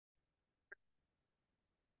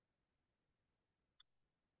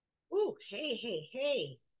Ooh, hey, hey,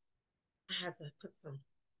 hey. I had to put some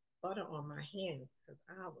butter on my hands because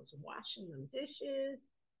I was washing them dishes,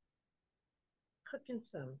 cooking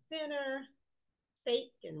some dinner,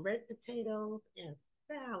 steak and red potatoes and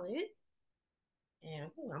salad.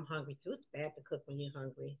 And ooh, I'm hungry too. It's bad to cook when you're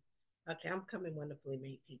hungry. Okay, I'm coming wonderfully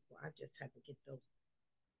made people. I just had to get those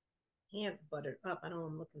hands buttered up. I know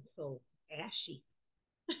I'm looking so ashy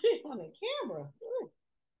on the camera. Ooh,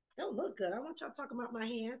 don't look good. I want y'all talking about my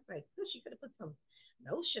hands. Like, she could have put some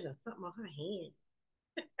lotion or something on her hands.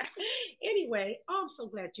 Anyway, I'm so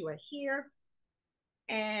glad you are here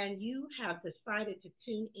and you have decided to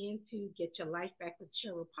tune in to Get Your Life Back with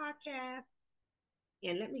Cheryl podcast.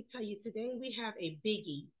 And let me tell you, today we have a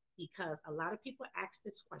biggie because a lot of people ask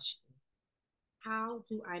this question: how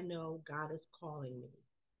do I know God is calling me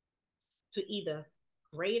to either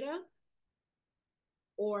greater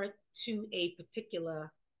or to a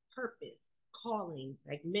particular purpose, calling,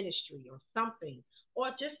 like ministry or something, or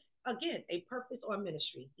just, again, a purpose or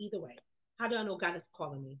ministry? Either way, how do I know God is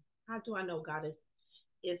calling me? How do I know God is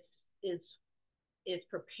is is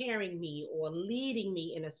preparing me or leading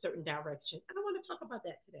me in a certain direction? And I want to talk about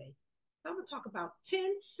that today. So I'm going to talk about 10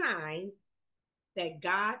 signs that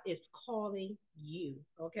God is calling you,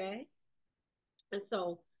 okay? And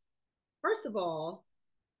so, first of all,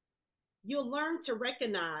 you'll learn to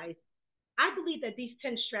recognize. I believe that these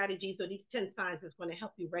 10 strategies or these 10 signs is going to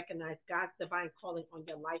help you recognize God's divine calling on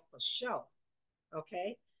your life for show,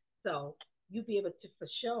 okay? So, you be able to for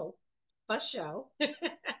show,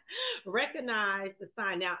 recognize the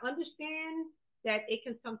sign. Now, understand that it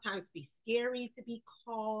can sometimes be scary to be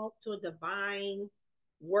called to a divine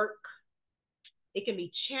work. It can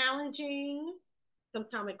be challenging.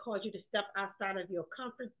 Sometimes it calls you to step outside of your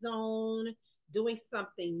comfort zone, doing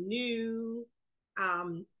something new,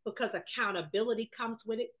 because accountability comes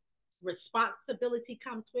with it, responsibility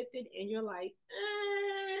comes with it, and you're like,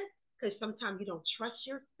 because sometimes you don't trust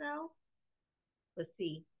yourself. Let's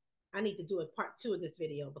see, I need to do a part two of this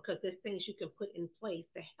video because there's things you can put in place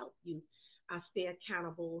to help you stay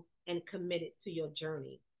accountable and committed to your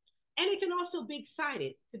journey. And it can also be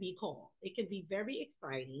excited to be called. It can be very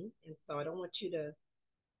exciting. And so I don't want you to,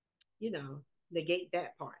 you know, negate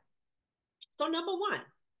that part. So, number one,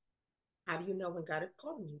 how do you know when God is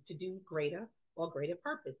calling you to do greater or greater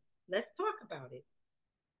purpose? Let's talk about it.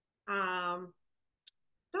 Um,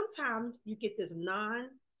 Sometimes you get this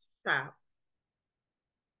non-stop,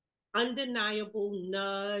 undeniable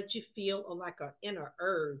nudge you feel, or like an inner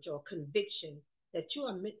urge or conviction that you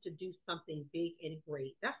are meant to do something big and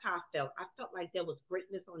great. That's how I felt. I felt like there was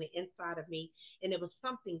greatness on the inside of me, and it was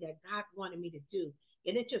something that God wanted me to do.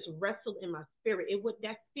 And it just wrestled in my spirit. It would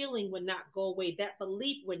That feeling would not go away. That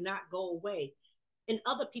belief would not go away. And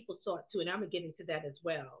other people saw it too. And I'm gonna get into that as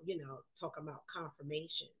well. Talking about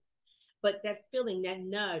confirmation. But that feeling, that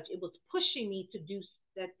nudge, it was pushing me to do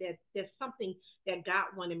that. That there's something that God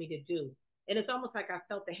wanted me to do. And it's almost like I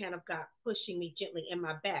felt the hand of God pushing me gently in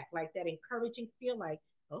my back, like that encouraging feel, like,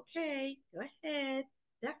 okay, go ahead.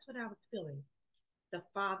 That's what I was feeling. The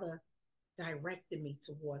Father directed me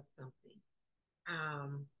towards something.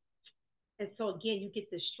 Um, and so again, you get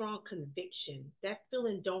this strong conviction. That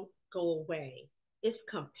feeling don't go away. It's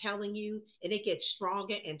compelling you, and it gets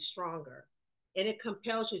stronger and stronger. And it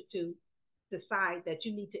compels you to decide that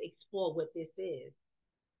you need to explore what this is.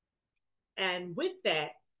 And with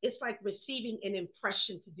that, it's like receiving an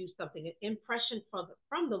impression to do something, an impression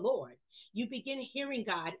from the Lord. You begin hearing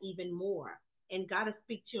God even more. And God will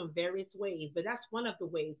speak to you in various ways. But that's one of the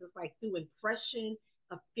ways. It's like through impression,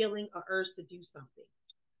 a feeling, or urge to do something.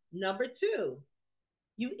 Number two,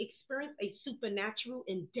 you experience a supernatural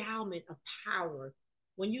endowment of power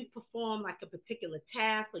when you perform like a particular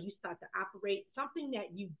task, or you start to operate something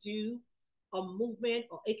that you do, a movement,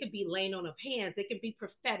 or it could be laying on of hands. It could be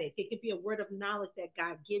prophetic. It could be a word of knowledge that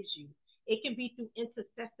God gives you. It can be through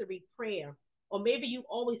intercessory prayer, or maybe you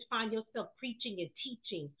always find yourself preaching and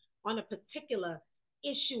teaching on a particular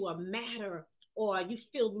issue or matter, or you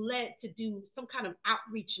feel led to do some kind of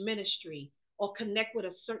outreach ministry or connect with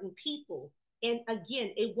a certain people. And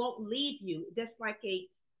again, it won't leave you. That's like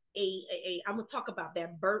I'm gonna talk about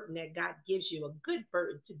that burden that God gives you, a good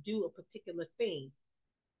burden to do a particular thing.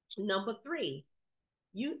 Number three,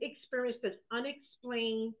 you experience this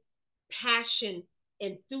unexplained passion,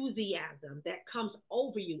 enthusiasm that comes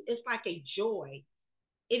over you. It's like a joy.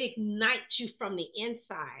 It ignites you from the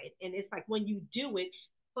inside. And it's like when you do it,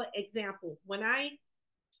 for example, when I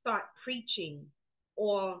start preaching,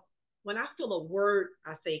 or when I feel a word,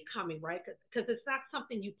 I say coming, right? Because it's not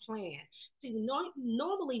something you plan. See,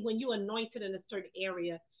 normally when you're anointed in a certain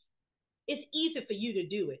area, It's easy for you to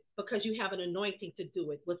do it because you have an anointing to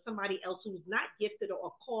do it. With somebody else who's not gifted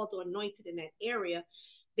or called or anointed in that area,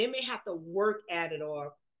 they may have to work at it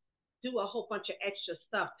or do a whole bunch of extra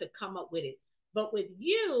stuff to come up with it. But with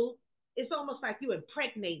you, it's almost like you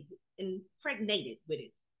impregnated with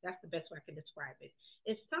it. That's the best way I can describe it.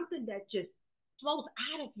 It's something that just flows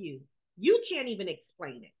out of you. You can't even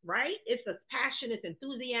explain it, right? It's a passion, it's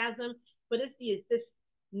enthusiasm, but it's this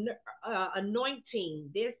anointing.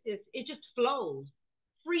 This, it just flows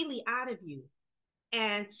freely out of you.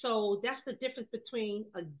 And so that's the difference between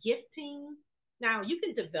a gifting. Now, you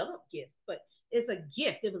can develop gifts, but it's a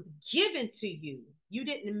gift. It was given to you. You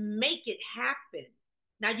didn't make it happen.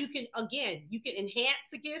 Now, you can, again, you can enhance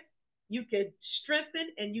the gift, you can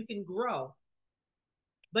strengthen, and you can grow,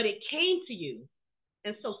 but it came to you.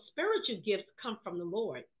 And so spiritual gifts come from the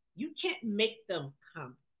Lord. You can't make them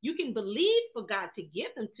come. You can believe for God to give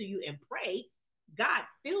them to you and pray, God,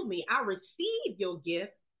 fill me. I receive your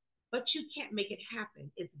gift, but you can't make it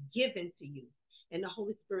happen. It's given to you. And the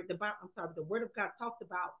Holy Spirit, the Word of God talks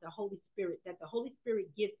about the Holy Spirit, that the Holy Spirit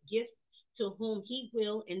gives gifts to whom He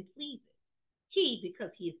will and pleases. He,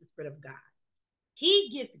 because He is the Spirit of God. He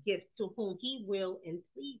gives gifts to whom He will and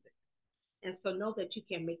pleases. And so know that you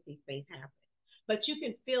can make these things happen. But you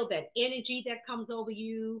can feel that energy that comes over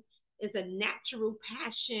you is a natural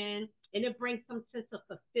passion, and it brings some sense of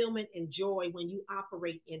fulfillment and joy when you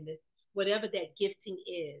operate in this, whatever that gifting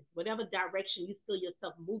is, whatever direction you feel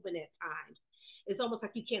yourself moving at times. It's almost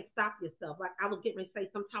like you can't stop yourself. Like I was getting ready to say,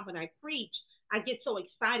 sometimes when I preach, I get so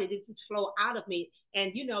excited, it just flow out of me.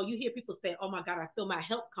 And you hear people say, "Oh my God, I feel my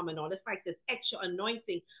help coming on." It's like this extra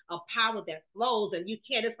anointing of power that flows, and you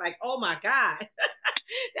can't. It's like, "Oh my God."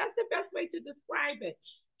 That's the best way to describe it.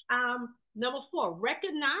 Number four,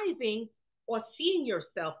 recognizing or seeing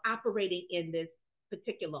yourself operating in this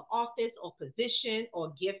particular office or position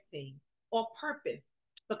or gifting or purpose,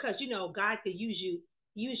 because God could use you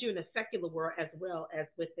in the secular world as well as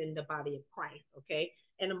within the body of Christ. Okay,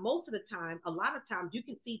 and most of the time, a lot of times, you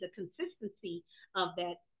can see the consistency of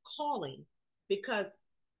that calling, because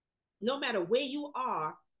no matter where you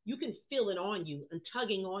are, you can feel it on you and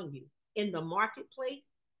tugging on you in the marketplace,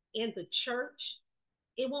 in the church.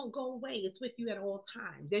 It won't go away. It's with you at all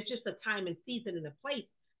times. There's just a time and season and a place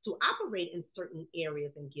to operate in certain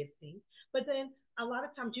areas and gifting. But then a lot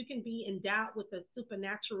of times you can be endowed with a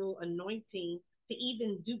supernatural anointing to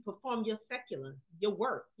even do perform your secular, your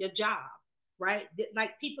work, your job, right?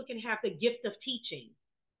 Like people can have the gift of teaching.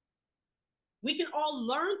 We can all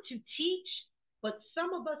learn to teach, but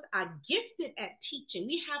some of us are gifted at teaching.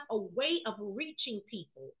 We have a way of reaching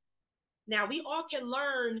people. Now, we all can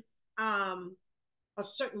learn a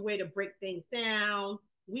certain way to break things down.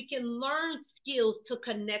 We can learn skills to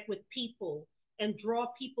connect with people and draw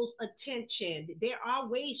people's attention. There are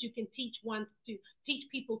ways you can teach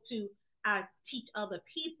people to teach other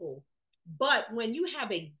people. But when you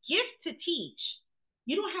have a gift to teach,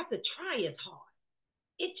 you don't have to try as hard.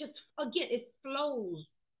 It just, again, it flows,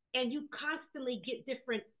 and you constantly get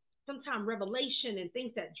different, sometimes revelation and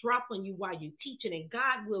things that drop on you while you're teaching, and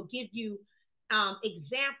God will give you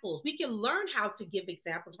examples. We can learn how to give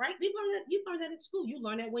examples, right? We learn that. You learn that in school. You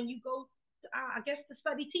learn that when you go, I guess, to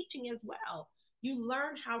study teaching as well. You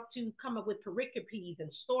learn how to come up with pericopes and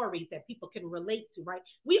stories that people can relate to, right?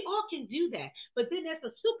 We all can do that. But then there's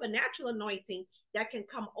a supernatural anointing that can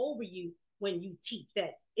come over you when you teach,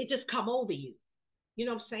 that it just come over you. You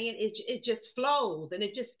know what I'm saying? It just flows, and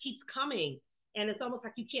it just keeps coming. And it's almost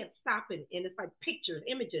like you can't stop it. And it's like pictures,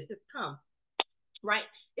 images just come, right?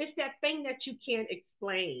 It's that thing that you can't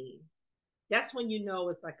explain. That's when you know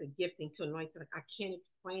it's like a gifting to anointing. Like I can't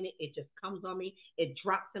explain it. It just comes on me. It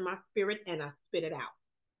drops in my spirit, and I spit it out.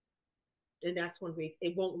 And that's when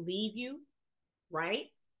it won't leave you, right?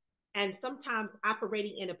 And sometimes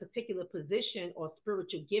operating in a particular position or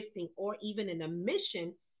spiritual gifting or even in a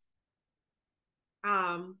mission,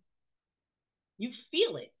 um, you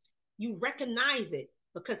feel it, you recognize it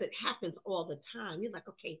because it happens all the time. You're like,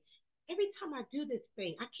 okay, every time I do this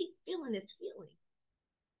thing, I keep feeling this feeling.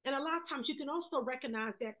 And a lot of times you can also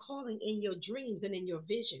recognize that calling in your dreams and in your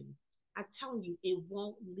visions. I'm telling you, it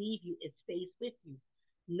won't leave you, it stays with you.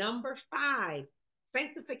 Number five,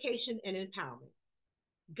 sanctification and empowerment.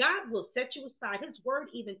 God will set you aside. His word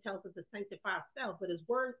even tells us to sanctify ourselves, but his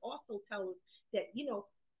word also tells us that,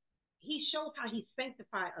 he shows how he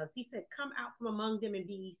sanctified us. He said, "Come out from among them and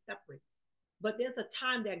be separate." But there's a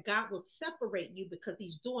time that God will separate you because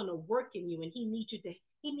he's doing a work in you, and he needs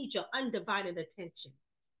your undivided attention.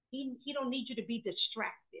 He don't need you to be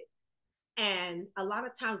distracted. And a lot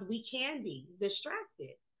of times we can be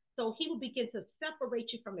distracted. So he will begin to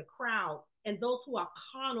separate you from the crowd and those who are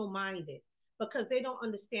carnal minded because they don't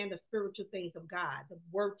understand the spiritual things of God. The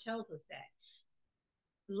word tells us that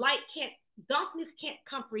light can't, darkness can't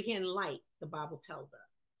comprehend light. The Bible tells us.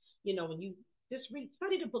 When you just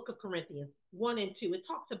study the book of Corinthians 1 and 2, it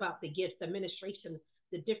talks about the gifts, administration,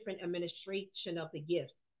 the different administration of the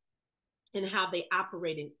gifts and how they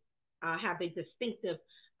operated, have a distinctive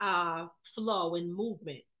flow and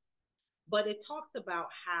movement. But it talks about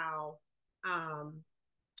how um,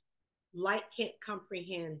 light can't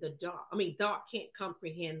comprehend the dark. I mean, dark can't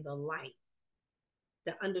comprehend the light.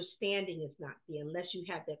 The understanding is not there unless you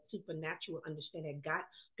have that supernatural understanding.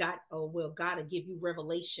 God will give you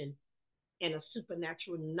revelation and a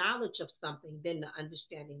supernatural knowledge of something, then the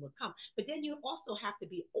understanding will come. But then you also have to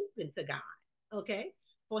be open to God, okay,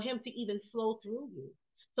 for Him to even flow through you.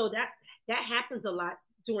 So that happens a lot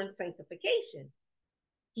during sanctification.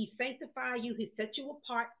 He sanctified you, He set you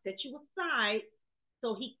apart, set you aside,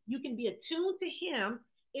 so you can be attuned to Him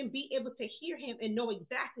and be able to hear Him and know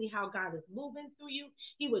exactly how God is moving through you.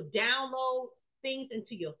 He would download things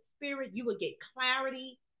into your spirit. You would get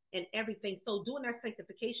clarity and everything. So during that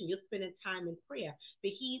sanctification, you're spending time in prayer,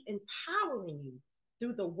 but He's empowering you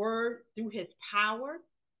through the Word, through His power,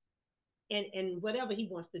 and whatever He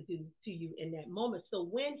wants to do to you in that moment. So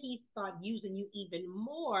when He starts using you even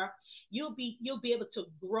more, you'll be able to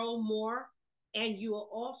grow more, and you will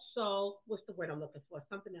also, what's the word I'm looking for?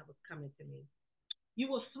 Something that was coming to me. You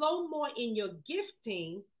will flow more in your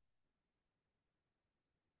gifting.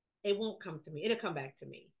 It won't come to me. It'll come back to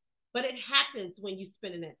me. But it happens when you're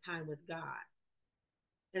spending that time with God.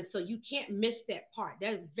 And so you can't miss that part.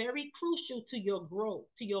 That is very crucial to your growth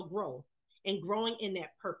and growing in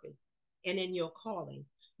that purpose and in your calling.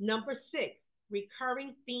 Number 6,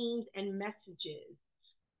 recurring themes and messages.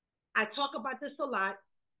 I talk about this a lot.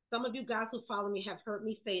 Some of you guys who follow me have heard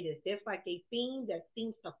me say this. There's like a theme that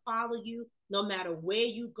seems to follow you no matter where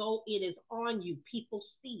you go. It is on you. People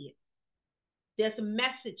see it. There's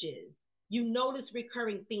messages. You notice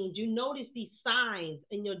recurring themes. You notice these signs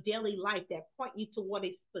in your daily life that point you toward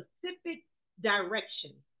a specific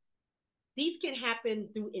direction. These can happen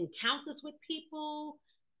through encounters with people,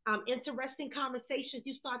 interesting conversations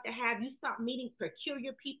you start to have. You start meeting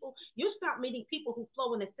peculiar people. You start meeting people who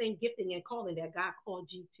flow in the same gifting and calling that God called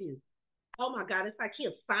you to. Oh my God, it's like He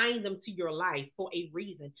assigned them to your life for a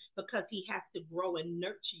reason because He has to grow and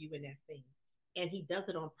nurture you in that thing. And He does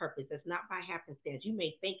it on purpose. It's not by happenstance. You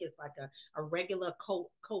may think it's like a regular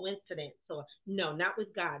coincidence. Or no, not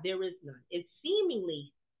with God. There is none. It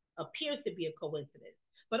seemingly appears to be a coincidence,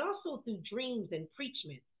 but also through dreams and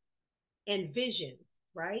preachments and visions,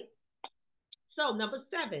 right? So number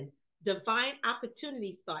 7, divine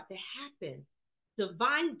opportunities start to happen.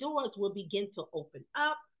 Divine doors will begin to open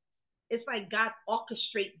up. It's like God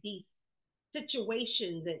orchestrates these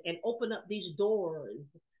situations and open up these doors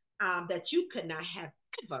that you could not have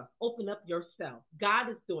ever opened up yourself.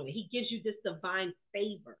 God is doing it. He gives you this divine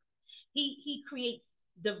favor. He creates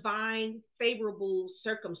divine favorable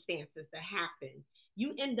circumstances to happen.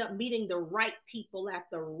 You end up meeting the right people at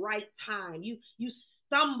the right time. You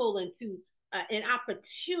stumble into an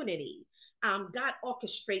opportunity. God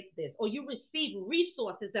orchestrates this, or you receive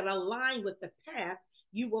resources that align with the path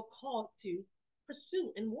you were called to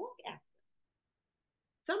pursue and walk after.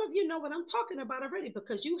 Some of you know what I'm talking about already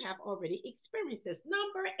because you have already experienced this.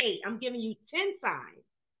 Number 8, I'm giving you 10 signs.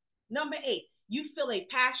 Number 8, you feel a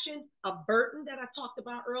passion, a burden that I talked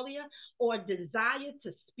about earlier, or a desire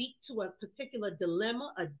to speak to a particular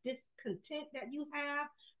dilemma, a discontent that you have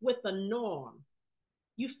with the norm.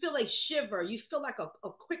 You feel a shiver. You feel like a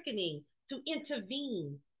quickening to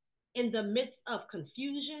intervene in the midst of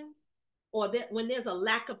confusion, or that when there's a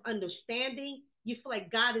lack of understanding, you feel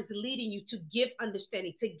like God is leading you to give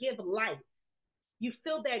understanding, to give life. You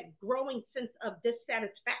feel that growing sense of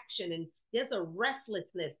dissatisfaction, and there's a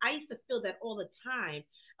restlessness. I used to feel that all the time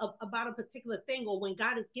about a particular thing, or when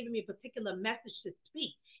God is giving me a particular message to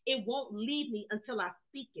speak, it won't leave me until I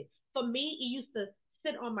speak it. For me, it used to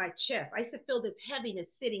sit on my chest. I used to feel this heaviness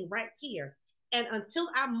sitting right here. And until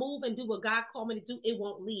I move and do what God called me to do, it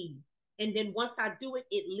won't leave. And then once I do it,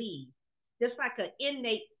 it leaves. There's like an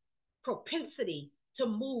innate propensity to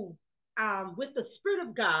move with the Spirit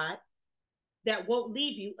of God that won't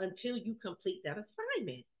leave you until you complete that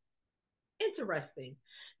assignment. Interesting.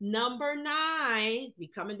 Number 9, we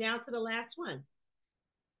coming down to the last one.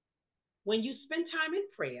 When you spend time in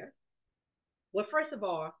prayer, well, first of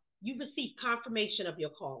all, you receive confirmation of your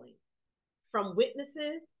calling from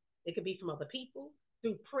witnesses. It could be from other people,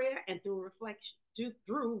 through prayer and through reflection.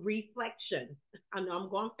 Through reflection. I know I'm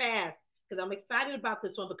going fast because I'm excited about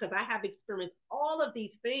this one because I have experienced all of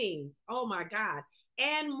these things. Oh my God,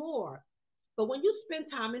 and more. But when you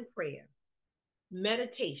spend time in prayer,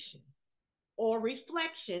 meditation, or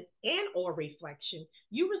reflection,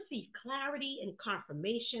 you receive clarity and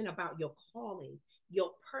confirmation about your calling,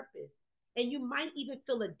 your purpose, and you might even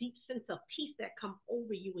feel a deep sense of peace that comes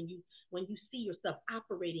over you when you see yourself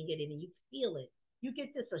operating in it and you feel it. You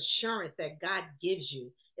get this assurance that God gives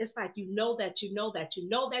you. It's like you know that you know that you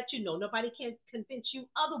know that you know. Nobody can convince you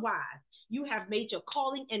otherwise. You have made your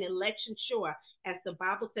calling and election sure. As the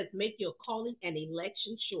Bible says, make your calling and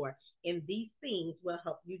election sure. And these things will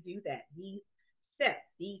help you do that. These steps,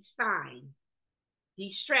 these signs,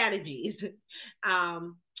 these strategies,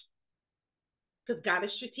 um, because God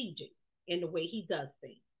is strategic in the way He does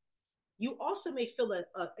things. You also may feel a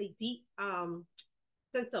deep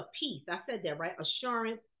sense of peace. I said that, right?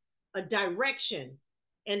 Assurance, a direction,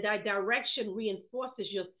 and that direction reinforces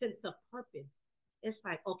your sense of purpose. It's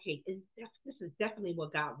like, okay, this is definitely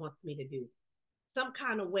what God wants me to do. Some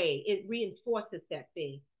kind of way, it reinforces that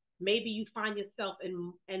thing. Maybe you find yourself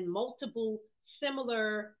in multiple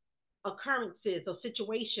similar occurrences or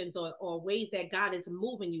situations or ways that God is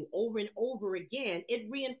moving you over and over again. It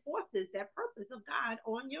reinforces that purpose of God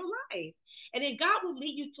on your life. And then God will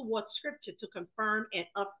lead you towards scripture to confirm and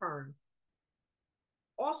affirm.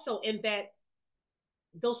 Also, in that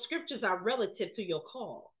those scriptures are relative to your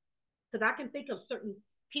call. Because I can think of certain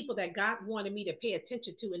people that God wanted me to pay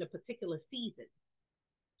attention to in a particular season.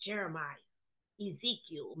 Jeremiah,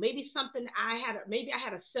 Ezekiel, maybe something maybe I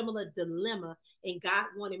had a similar dilemma and God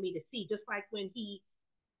wanted me to see, just like when he,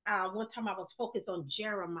 one time I was focused on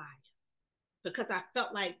Jeremiah because I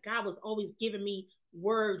felt like God was always giving me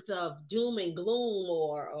words of doom and gloom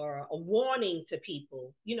or a warning to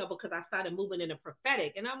people, because I started moving in the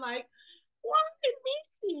prophetic. And I'm like, why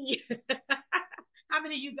me? How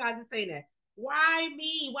many of you guys are saying that? Why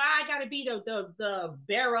me? Why I got to be the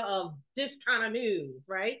bearer of this kind of news,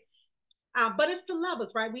 right? But it's to love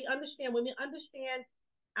us, right? We understand when we understand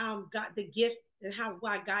God, the gift and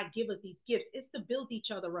why God give us these gifts. It's to build each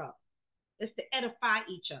other up. It's to edify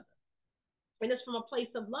each other, and it's from a place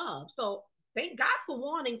of love. So thank God for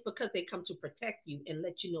warnings because they come to protect you and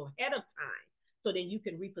let you know ahead of time, so then you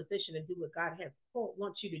can reposition and do what God has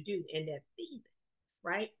wants you to do in that season,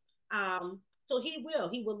 right? So He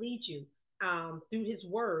will lead you through His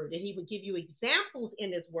Word, and He will give you examples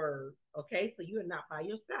in His Word. Okay, so you are not by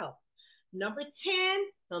yourself. Number 10,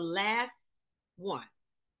 the last one,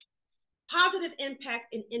 positive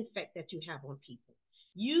impact and effect that you have on people.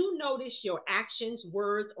 You notice your actions,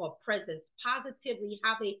 words, or presence positively,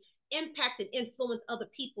 how they impact and influence other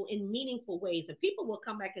people in meaningful ways. And people will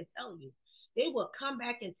come back and tell you. They will come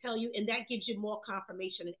back and tell you, and that gives you more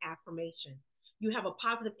confirmation and affirmation. You have a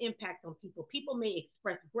positive impact on people. People may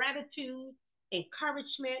express gratitude,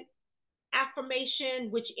 encouragement, affirmation,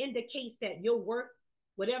 which indicates that your work,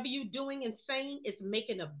 whatever you're doing and saying, is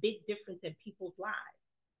making a big difference in people's lives.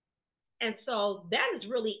 And so that is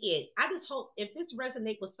really it. I just hope if this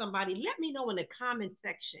resonates with somebody, let me know in the comment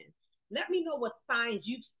section. Let me know what signs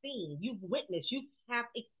you've seen, you've witnessed, you have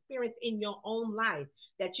experienced in your own life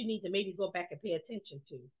that you need to maybe go back and pay attention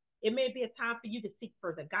to. It may be a time for you to seek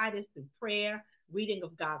further guidance through prayer, reading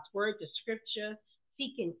of God's word, the scripture,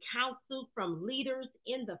 seeking counsel from leaders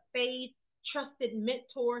in the faith, trusted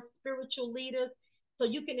mentors, spiritual leaders, so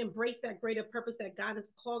you can embrace that greater purpose that God is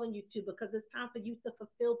calling you to, because it's time for you to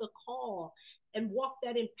fulfill the call and walk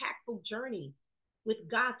that impactful journey with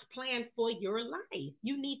God's plan for your life.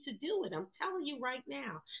 You need to do it. I'm telling you right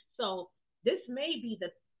now. So this may be the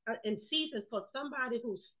in season for somebody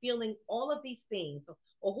who's feeling all of these things,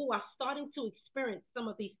 or who are starting to experience some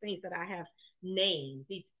of these things that I have named,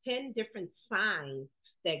 these 10 different signs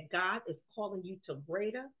that God is calling you to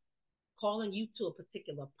greater, calling you to a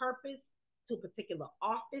particular purpose, to a particular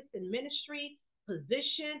office in ministry,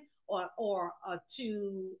 position, or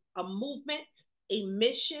to a movement, a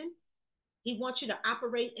mission. He wants you to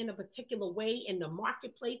operate in a particular way in the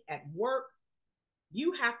marketplace, at work.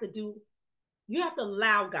 You have to do, you have to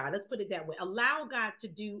allow God, let's put it that way, allow God to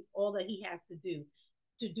do all that He has to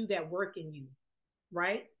do that work in you,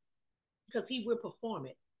 right? Because He will perform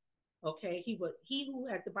it. Okay, he who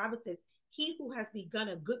has, the Bible says, he who has begun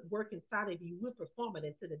a good work inside of you will perform it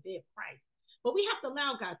until the day of Christ. But we have to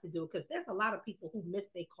allow God to do it, because there's a lot of people who miss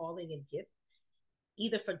their calling and gifts,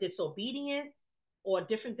 either for disobedience or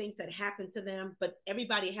different things that happen to them. But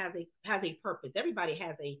everybody has a purpose. Everybody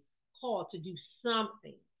has a call to do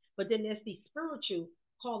something. But then there's these spiritual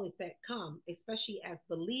callings that come, especially as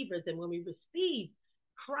believers. And when we receive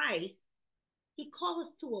Christ, He calls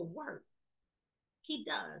us to a work. He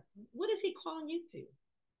does. What is He calling you to?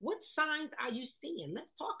 What signs are you seeing?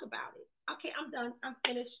 Let's talk about it. Okay, I'm done. I'm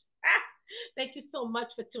finished. Thank you so much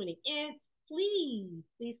for tuning in. please,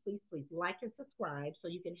 please, please, please like and subscribe so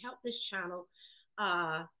you can help this channel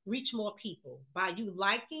reach more people by you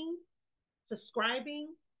liking, subscribing,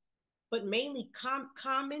 but mainly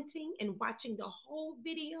commenting and watching the whole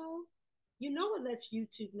video. You know, it lets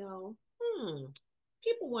YouTube know,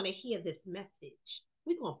 people want to hear this message.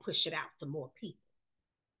 We're going to push it out to more people.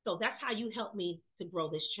 So that's how you help me to grow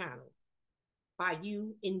this channel, by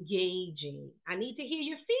you engaging. I need to hear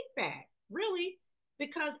your feedback, really,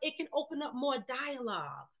 because it can open up more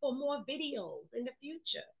dialogue for more videos in the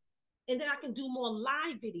future. And then I can do more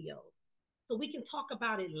live videos so we can talk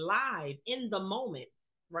about it live in the moment,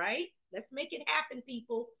 right? Let's make it happen,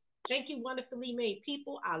 people. Thank you, wonderfully made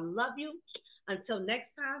people. I love you. Until next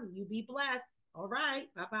time, you be blessed. All right.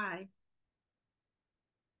 Bye bye.